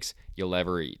steaks you'll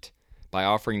ever eat. By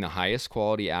offering the highest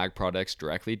quality ag products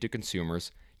directly to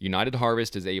consumers, United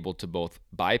Harvest is able to both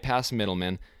bypass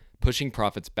middlemen, pushing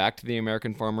profits back to the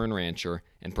American farmer and rancher,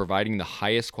 and providing the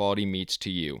highest quality meats to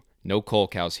you. No cull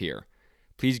cows here.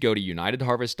 Please go to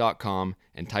unitedharvest.com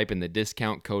and type in the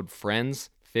discount code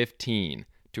FRIENDS15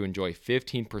 to enjoy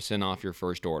 15% off your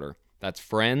first order. That's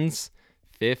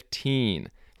FRIENDS15.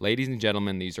 Ladies and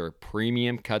gentlemen, these are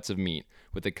premium cuts of meat,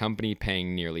 with the company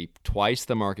paying nearly twice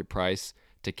the market price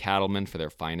to cattlemen for their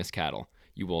finest cattle.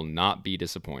 You will not be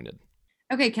disappointed.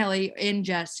 Okay, Kelli and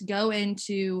Jess, go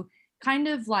into kind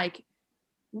of like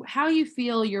how you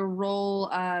feel your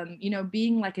role,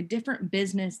 being like a different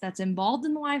business that's involved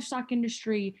in the livestock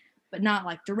industry, but not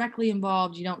like directly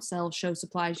involved. You don't sell show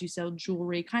supplies, you sell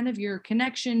jewelry, kind of your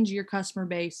connections, your customer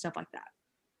base, stuff like that.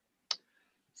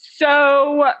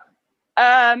 So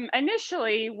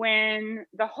initially when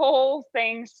the whole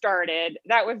thing started,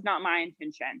 that was not my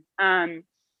intention.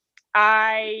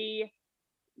 I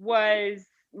was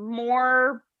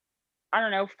more I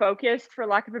don't know, focused, for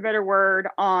lack of a better word,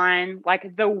 on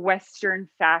like the Western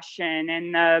fashion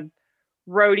and the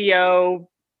rodeo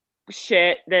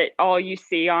shit that all you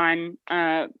see on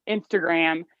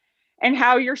Instagram, and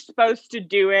how you're supposed to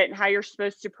do it and how you're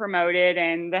supposed to promote it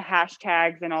and the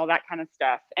hashtags and all that kind of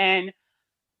stuff. And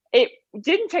it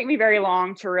didn't take me very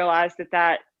long to realize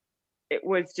that it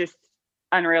was just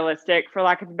unrealistic, for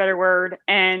lack of a better word.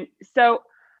 And so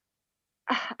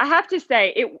I have to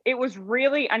say it was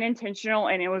really unintentional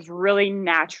and it was really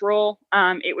natural.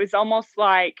 It was almost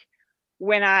like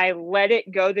when I let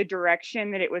it go the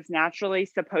direction that it was naturally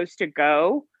supposed to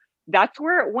go, that's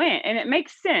where it went. And it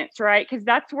makes sense, right? Because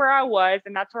that's where I was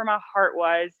and that's where my heart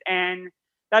was. And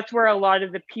that's where a lot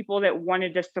of the people that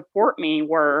wanted to support me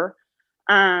were.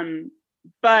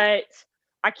 But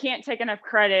I can't take enough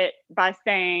credit by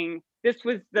saying this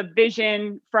was the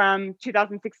vision from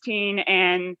 2016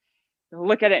 and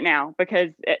look at it now,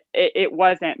 because it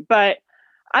wasn't. But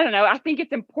I don't know. I think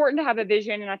it's important to have a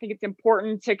vision, and I think it's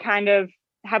important to kind of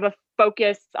have a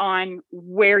focus on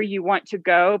where you want to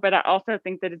go. But I also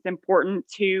think that it's important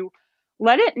to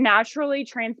let it naturally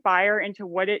transpire into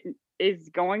what it is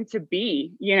going to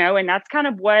be, and that's kind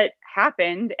of what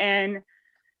happened. And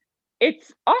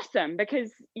it's awesome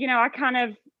because, I kind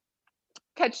of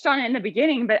touched on it in the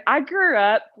beginning, but I grew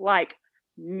up like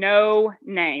no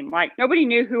name, like nobody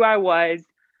knew who I was.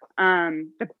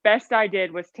 The best I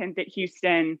did was 10th at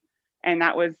Houston, and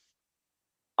that was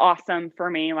awesome for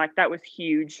me. Like that was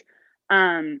huge.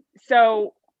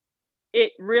 So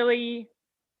it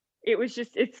was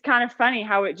just, it's kind of funny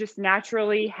how it just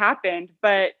naturally happened.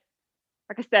 But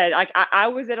like I said, like I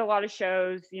was at a lot of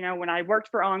shows, when I worked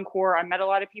for Encore, I met a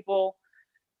lot of people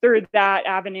through that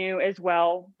avenue as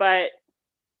well. But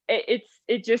it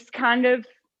just kind of,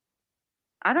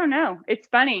 I don't know. It's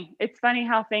funny. It's funny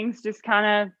how things just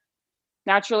kind of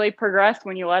naturally progress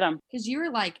when you let them. Because you were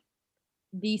like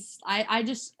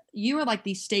you were like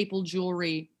the staple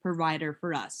jewelry provider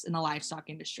for us in the livestock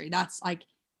industry. That's like,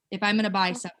 if I'm going to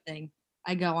buy something,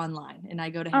 I go online and I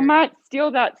go to I might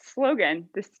steal that slogan,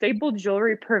 the staple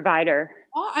jewelry provider.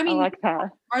 Oh, I mean, I like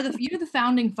that. You're the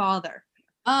founding father.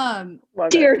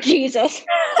 Dear Jesus.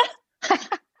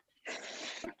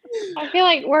 I feel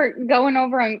like we're going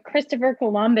over on Christopher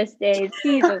Columbus days.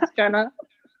 Jesus, Jenna.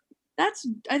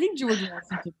 I think George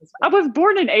Washington was. I was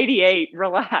born in 88.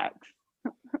 Relax.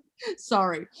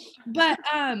 Sorry. But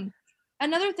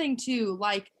another thing too,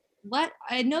 like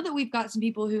I know that we've got some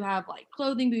people who have like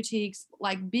clothing boutiques.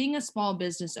 Like being a small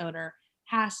business owner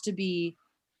has to be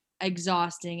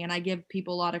exhausting, and I give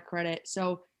people a lot of credit.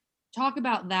 So talk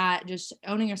about that, just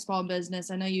owning a small business.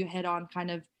 I know you hit on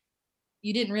kind of,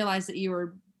 you didn't realize that you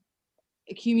were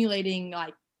accumulating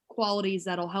like qualities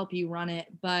that'll help you run it,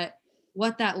 but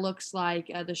what that looks like,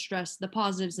 the stress, the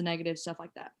positives, the negatives, stuff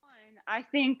like that. I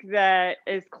think that,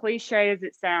 as cliche as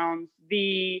it sounds,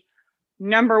 the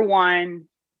number one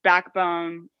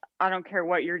backbone, I don't care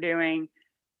what you're doing,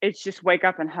 it's just wake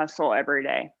up and hustle every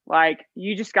day. Like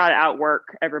you just got to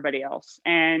outwork everybody else.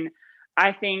 And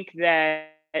I think that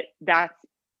that's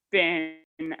been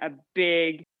a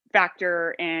big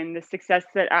factor in the success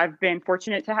that I've been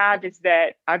fortunate to have, is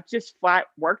that I've just flat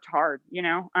worked hard.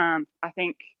 I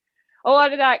think a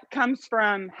lot of that comes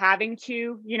from having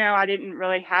to, I didn't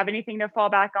really have anything to fall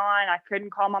back on. I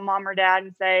couldn't call my mom or dad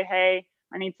and say, hey,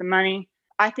 I need some money.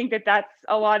 I think that that's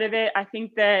a lot of it. I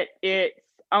think that it's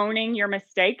owning your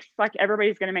mistakes. Like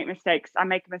everybody's going to make mistakes. I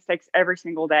make mistakes every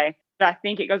single day. But I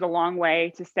think it goes a long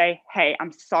way to say, hey,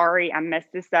 I'm sorry, I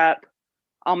messed this up.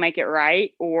 I'll make it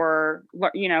right, or,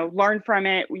 learn from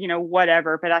it,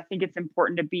 whatever. But I think it's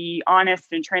important to be honest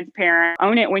and transparent,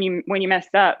 own it when you mess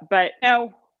up. But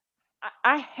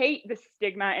I hate the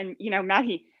stigma. And,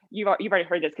 Maddie, you've already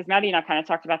heard this, because Maddie and I kind of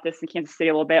talked about this in Kansas City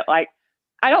a little bit. Like,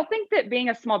 I don't think that being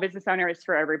a small business owner is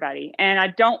for everybody. And I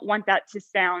don't want that to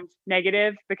sound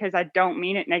negative, because I don't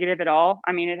mean it negative at all.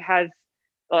 I mean, it has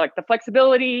like the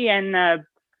flexibility and the,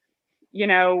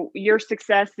 your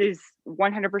success is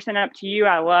 100% up to you.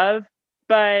 I love,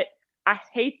 but I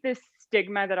hate this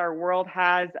stigma that our world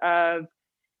has of,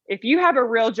 if you have a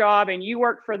real job and you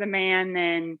work for the man,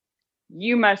 then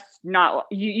you must not,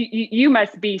 you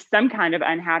must be some kind of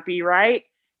unhappy, right?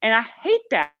 And I hate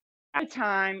that. At the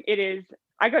time, it is,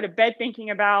 I go to bed thinking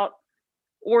about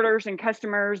orders and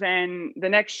customers and the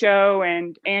next show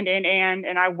and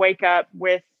I wake up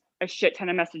with a shit ton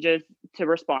of messages to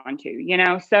respond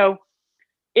to, so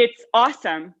it's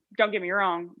awesome. Don't get me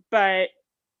wrong, but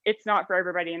it's not for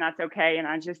everybody, and that's okay. And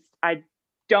I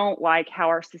don't like how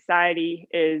our society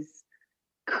is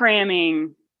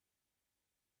cramming,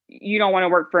 you don't want to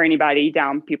work for anybody,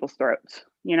 down people's throats,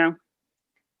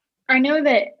 I know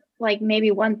that like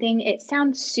maybe one thing, it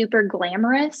sounds super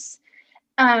glamorous.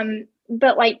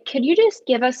 But like, could you just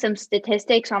give us some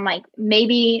statistics on like,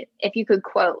 maybe if you could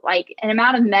quote like an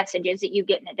amount of messages that you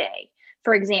get in a day,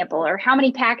 for example, or how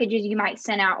many packages you might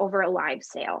send out over a live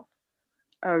sale?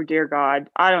 Oh dear God.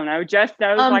 I don't know. Just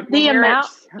those like The when amount,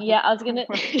 yeah, I was gonna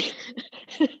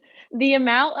the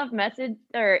amount of message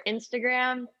or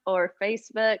Instagram or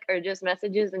Facebook or just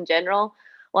messages in general,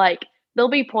 like there'll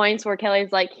be points where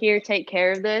Kelly's like, here, take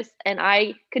care of this. And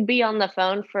I could be on the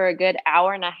phone for a good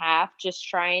hour and a half just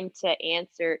trying to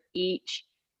answer each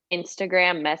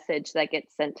Instagram message that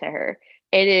gets sent to her.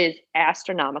 It is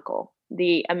astronomical,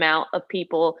 the amount of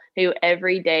people who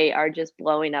every day are just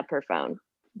blowing up her phone.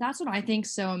 That's what I think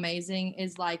so amazing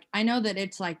is like, I know that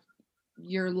it's like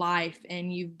your life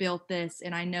and you've built this,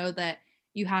 and I know that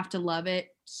you have to love it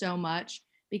so much,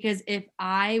 because if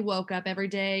I woke up every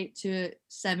day to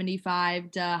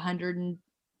 75 to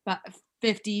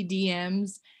 150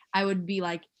 DMs, I would be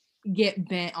like, get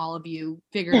bent, all of you,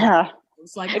 figure it out.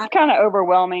 It's like, it's kind of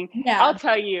overwhelming. Yeah. I'll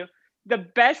tell you, the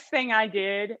best thing I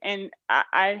did, and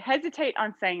I hesitate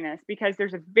on saying this because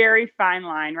there's a very fine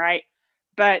line, right?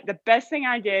 But the best thing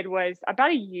I did was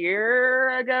about a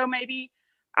year ago, maybe,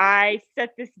 I set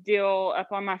this deal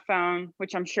up on my phone,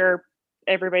 which I'm sure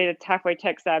everybody that's halfway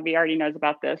tech savvy already knows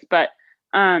about this. But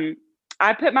I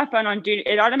put my phone on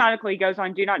it automatically goes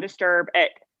on do not disturb at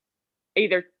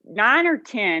either 9 or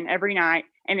 10 every night,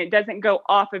 and it doesn't go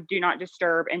off of do not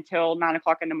disturb until 9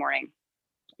 o'clock in the morning.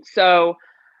 So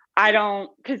I don't,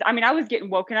 because I mean, I was getting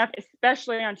woken up,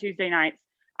 especially on Tuesday nights.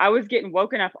 I was getting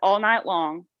woken up all night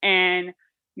long, and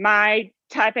my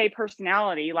type A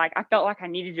personality, like I felt like I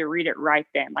needed to read it right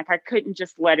then. Like I couldn't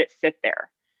just let it sit there.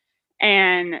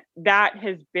 And that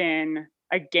has been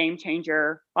a game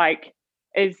changer. Like,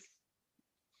 as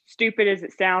stupid as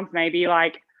it sounds, maybe,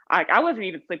 like I wasn't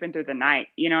even sleeping through the night,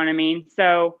 you know what I mean?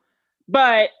 So,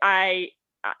 but I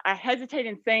hesitate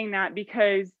in saying that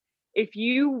because if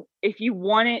you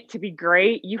want it to be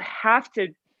great, you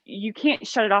can't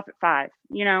shut it off at 5,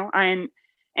 you know,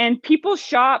 and people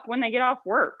shop when they get off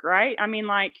work, right? I mean,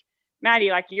 like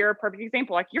Maddie, like you're a perfect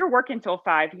example. Like you're working till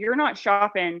 5, you're not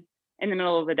shopping in the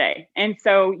middle of the day. And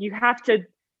so you have to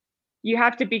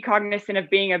be cognizant of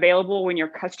being available when your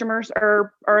customers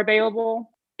are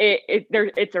available.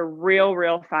 It's a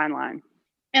real fine line.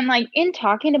 And like in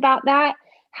talking about that,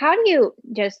 how do you,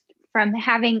 just from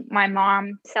having my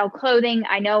mom sell clothing,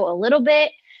 I know a little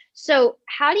bit. So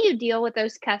how do you deal with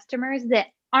those customers that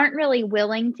aren't really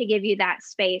willing to give you that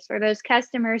space, or those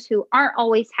customers who aren't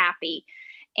always happy,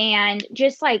 and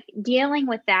just like dealing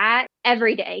with that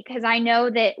every day? Because I know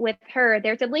that with her,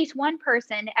 there's at least one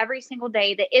person every single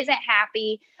day that isn't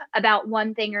happy about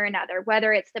one thing or another,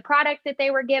 whether it's the product that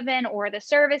they were given or the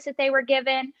service that they were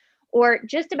given, or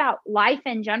just about life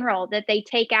in general, that they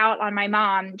take out on my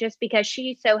mom just because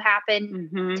she so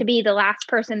happened to be the last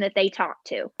person that they talked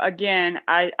to. Again,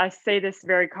 I say this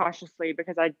very cautiously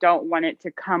because I don't want it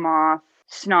to come off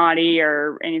snotty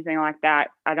or anything like that.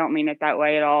 I don't mean it that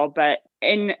way at all. But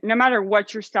no matter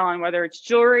what you're selling, whether it's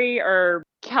jewelry or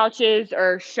couches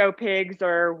or show pigs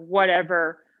or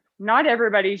whatever, not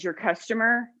everybody's your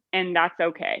customer, and that's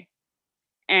okay.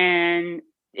 And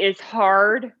it's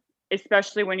hard,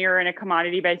 especially when you're in a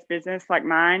commodity-based business like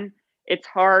mine. It's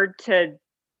hard to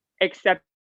accept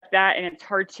that, and it's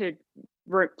hard to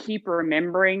keep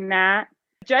remembering that.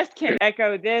 Just can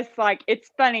echo this. Like, it's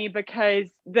funny because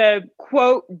the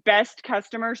quote best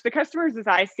customers, the customers as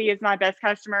I see as my best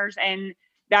customers, and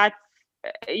that's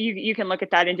you can look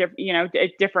at that in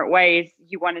different ways.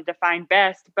 You want to define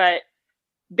best, but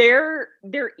they're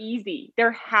easy,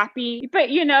 they're happy. But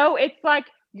it's like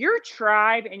your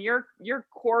tribe and your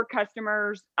core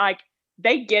customers, like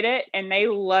they get it and they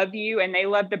love you and they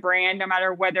love the brand, no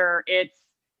matter whether it's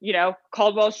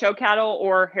Caldwell Show Cattle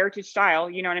or Heritage Style.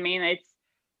 You know what I mean?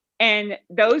 And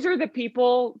those are the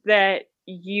people that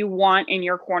you want in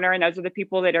your corner, and those are the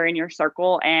people that are in your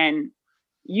circle. And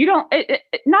you don't,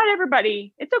 not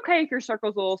everybody, it's okay if your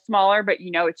circle's a little smaller, but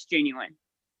it's genuine.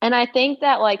 And I think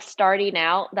that like starting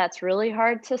out, that's really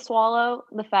hard to swallow,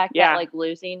 the fact that like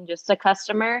losing just a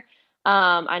customer.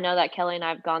 I know that Kelly and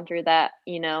I've gone through that,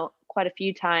 quite a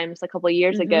few times a couple of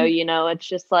years ago. It's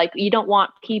just like, you don't want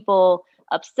people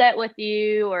upset with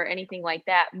you or anything like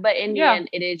that. But in the end,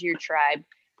 it is your tribe.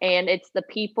 And it's the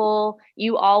people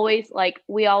you always, like,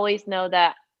 we always know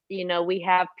that, we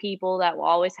have people that will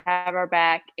always have our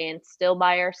back and still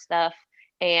buy our stuff.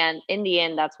 And in the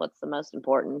end, that's what's the most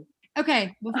important.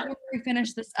 Okay, before we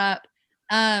finish this up,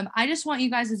 I just want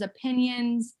you guys'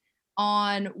 opinions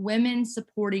on women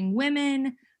supporting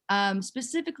women,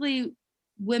 specifically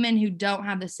women who don't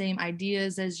have the same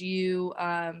ideas as you,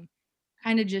 kind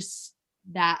of just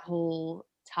that whole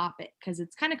topic, because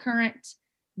it's kind of current.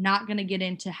 Not going to get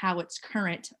into how it's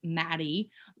current, Maddie,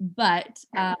 but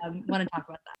want to talk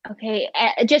about that. Okay,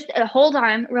 just hold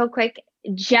on real quick.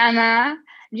 Jenna,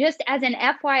 just as an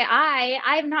FYI,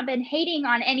 I have not been hating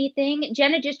on anything.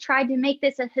 Jenna just tried to make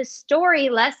this a history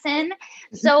lesson,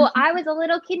 so I was a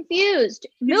little confused.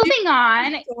 Moving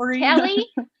on, Kelli.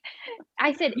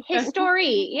 I said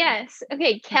history, yes.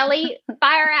 Okay, Kelli,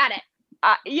 fire at it.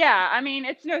 Yeah, I mean,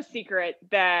 it's no secret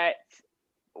that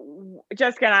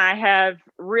Jessica and I have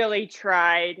really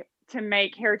tried to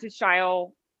make Heritage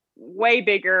Style way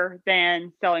bigger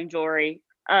than selling jewelry.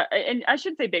 And I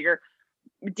should say bigger,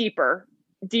 deeper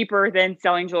than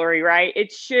selling jewelry, right?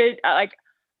 It should, like,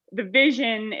 the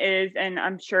vision is, and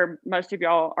I'm sure most of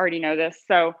y'all already know this.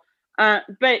 So,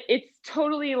 but it's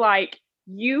totally like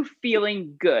you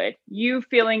feeling good, you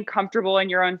feeling comfortable in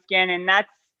your own skin.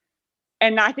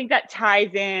 And I think that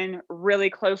ties in really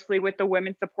closely with the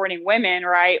women supporting women,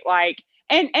 right? Like,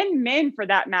 and men for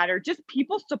that matter, just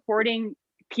people supporting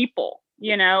people,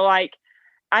 like,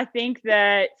 I think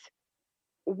that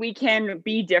we can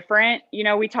be different.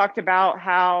 We talked about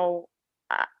how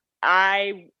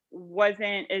I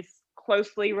wasn't as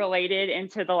closely related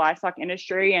into the livestock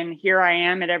industry, and here I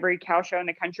am at every cow show in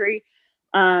the country.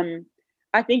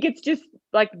 I think it's just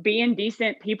like being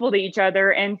decent people to each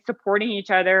other and supporting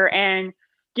each other and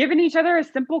giving each other a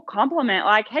simple compliment,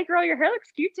 like, hey girl, your hair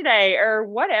looks cute today, or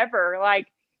whatever. Like,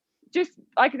 just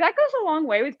like that goes a long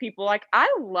way with people. Like, I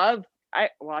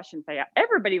shouldn't say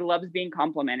everybody loves being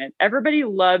complimented. Everybody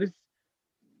loves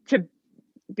to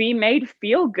be made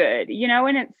feel good,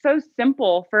 and it's so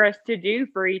simple for us to do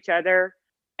for each other.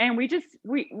 And we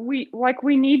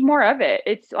need more of it.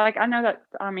 It's like, I know that,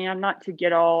 I mean, I'm not to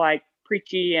get all like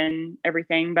preachy and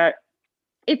everything, but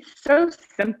it's so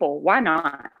simple. Why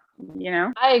not?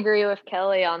 I agree with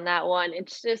Kelli on that one.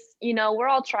 It's just, we're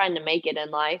all trying to make it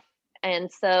in life. And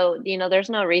so, there's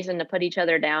no reason to put each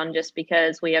other down just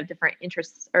because we have different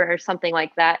interests or something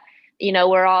like that.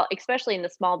 We're all, especially in the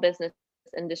small business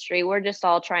industry, we're just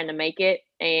all trying to make it.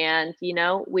 And,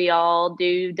 we all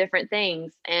do different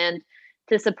things. And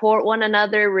to support one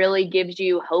another really gives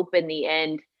you hope in the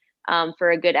end,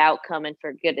 for a good outcome and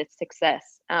for good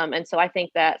success. And so I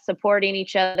think that supporting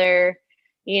each other,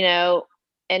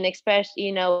 and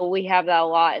especially, we have that a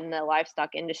lot in the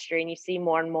livestock industry, and you see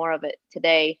more and more of it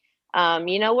today.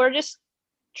 We're just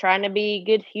trying to be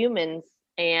good humans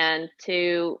and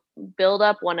to build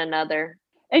up one another.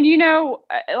 And,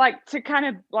 like, to kind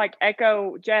of like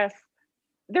echo Jess,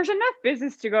 there's enough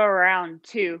business to go around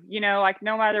too, like,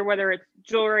 no matter whether it's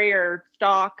jewelry or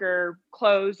stock or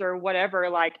clothes or whatever,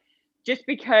 like, just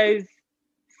because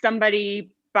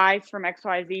somebody buys from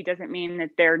XYZ doesn't mean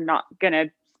that they're not going to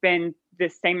spend the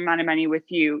same amount of money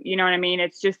with you. You know what I mean?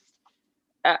 It's just,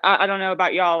 I don't know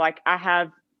about y'all. Like, I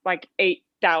have like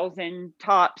 8,000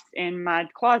 tops in my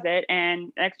closet,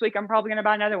 and next week I'm probably going to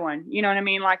buy another one. You know what I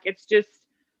mean? Like, it's just,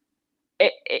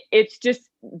 it's just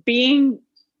being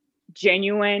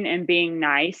genuine and being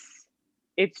nice.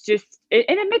 It's just, and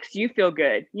it makes you feel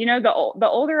good. The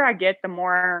older I get, the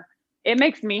more it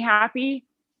makes me happy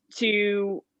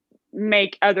to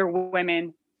make other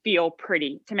women feel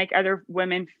pretty, to make other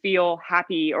women feel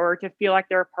happy, or to feel like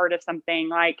they're a part of something.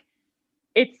 Like,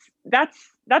 that's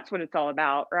what it's all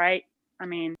about, right? I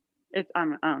mean, it's, I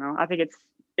don't know. I think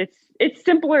it's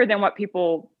simpler than what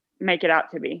people make it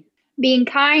out to be. Being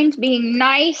kind, being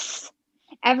nice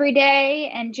every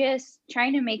day, and just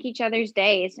trying to make each other's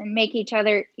days and make each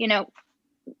other,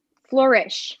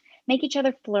 flourish. Make each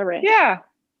other flourish. Yeah.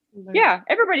 Yeah.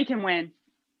 Everybody can win.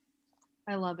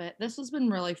 I love it. This has been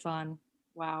really fun.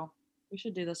 Wow. We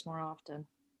should do this more often.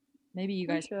 Maybe you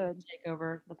guys should take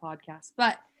over the podcast.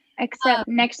 But except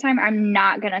next time I'm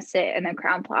not going to sit in the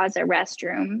Crown Plaza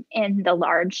restroom in the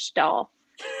large stall.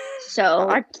 So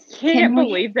I can't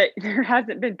believe that there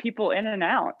hasn't been people in and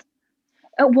out.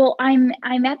 Oh, well, I'm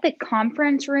at the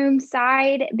conference room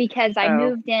side because I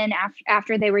moved in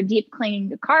after they were deep cleaning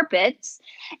the carpets.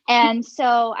 And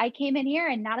so I came in here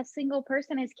and not a single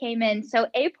person has came in. So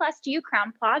A+ to you,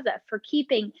 Crown Plaza, for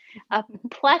keeping a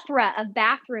plethora of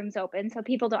bathrooms open so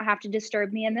people don't have to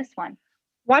disturb me in this one.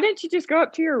 Why didn't you just go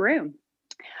up to your room?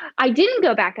 I didn't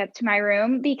go back up to my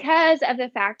room because of the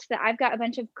fact that I've got a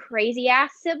bunch of crazy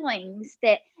ass siblings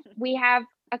that we have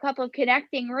a couple of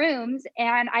connecting rooms,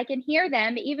 and I can hear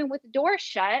them even with the door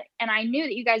shut. And I knew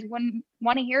that you guys wouldn't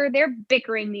want to hear their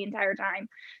bickering the entire time.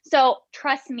 So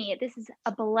trust me, this is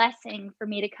a blessing for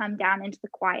me to come down into the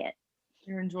quiet.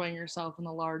 You're enjoying yourself in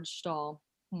the large stall.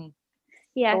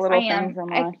 Yes, I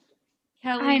am.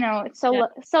 Kelli, I know, it's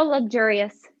so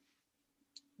luxurious.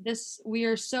 we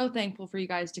are so thankful for you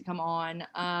guys to come on.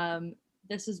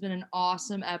 This has been an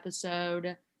awesome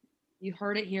episode. You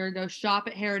heard it here. Go shop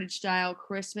at Heritage Style.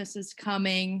 Christmas is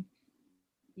coming.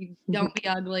 You don't be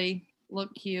ugly.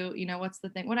 Look cute. You know, what's the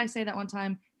thing? What did I say that one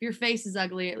time? If your face is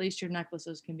ugly, at least your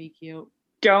necklaces can be cute.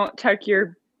 Don't tuck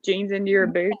your jeans into your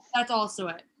boots. That's also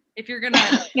it. If you're gonna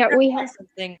we have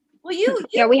something. Well, you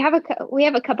we have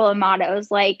a couple of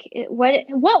mottos. Like what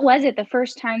was it the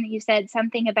first time that you said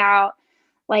something about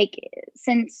like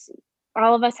since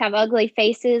all of us have ugly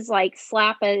faces, like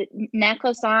slap a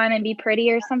necklace on and be pretty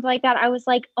or something like that. I was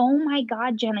like, oh my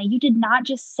God, Jenna, you did not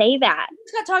just say that. I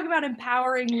just got talking about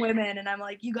empowering women, and I'm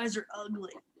like, you guys are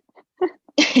ugly.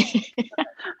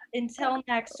 Until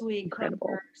next week. Incredible.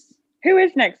 Hookers. Who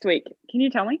is next week? Can you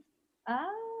tell me?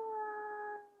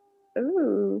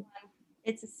 Ooh.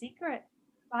 It's a secret.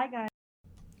 Bye, guys.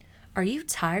 Are you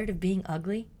tired of being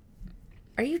ugly?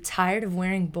 Are you tired of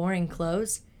wearing boring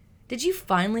clothes? Did you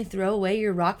finally throw away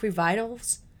your rock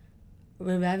revivals?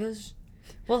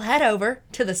 Well, head over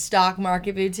to the Stock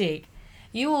Market Boutique.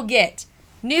 You will get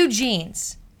new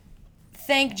jeans.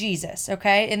 Thank Jesus,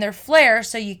 okay? And they're flare,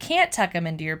 so you can't tuck them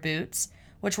into your boots,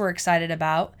 which we're excited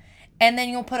about. And then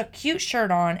you'll put a cute shirt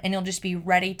on, and you'll just be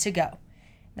ready to go.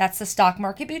 That's the Stock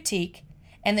Market Boutique.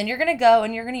 And then you're going to go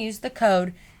and you're going to use the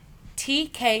code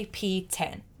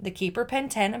TKP10, the Keeper Pen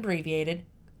 10 abbreviated,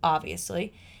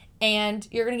 obviously. And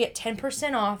you're going to get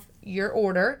 10% off your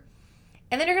order.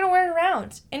 And then you're going to wear it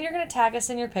around. And you're going to tag us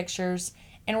in your pictures.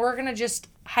 And we're going to just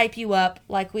hype you up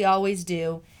like we always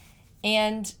do.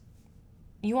 And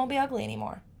you won't be ugly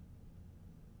anymore.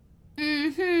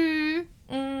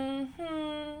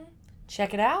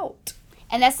 Check it out.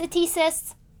 And that's the T,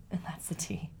 sis. And that's the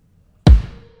T.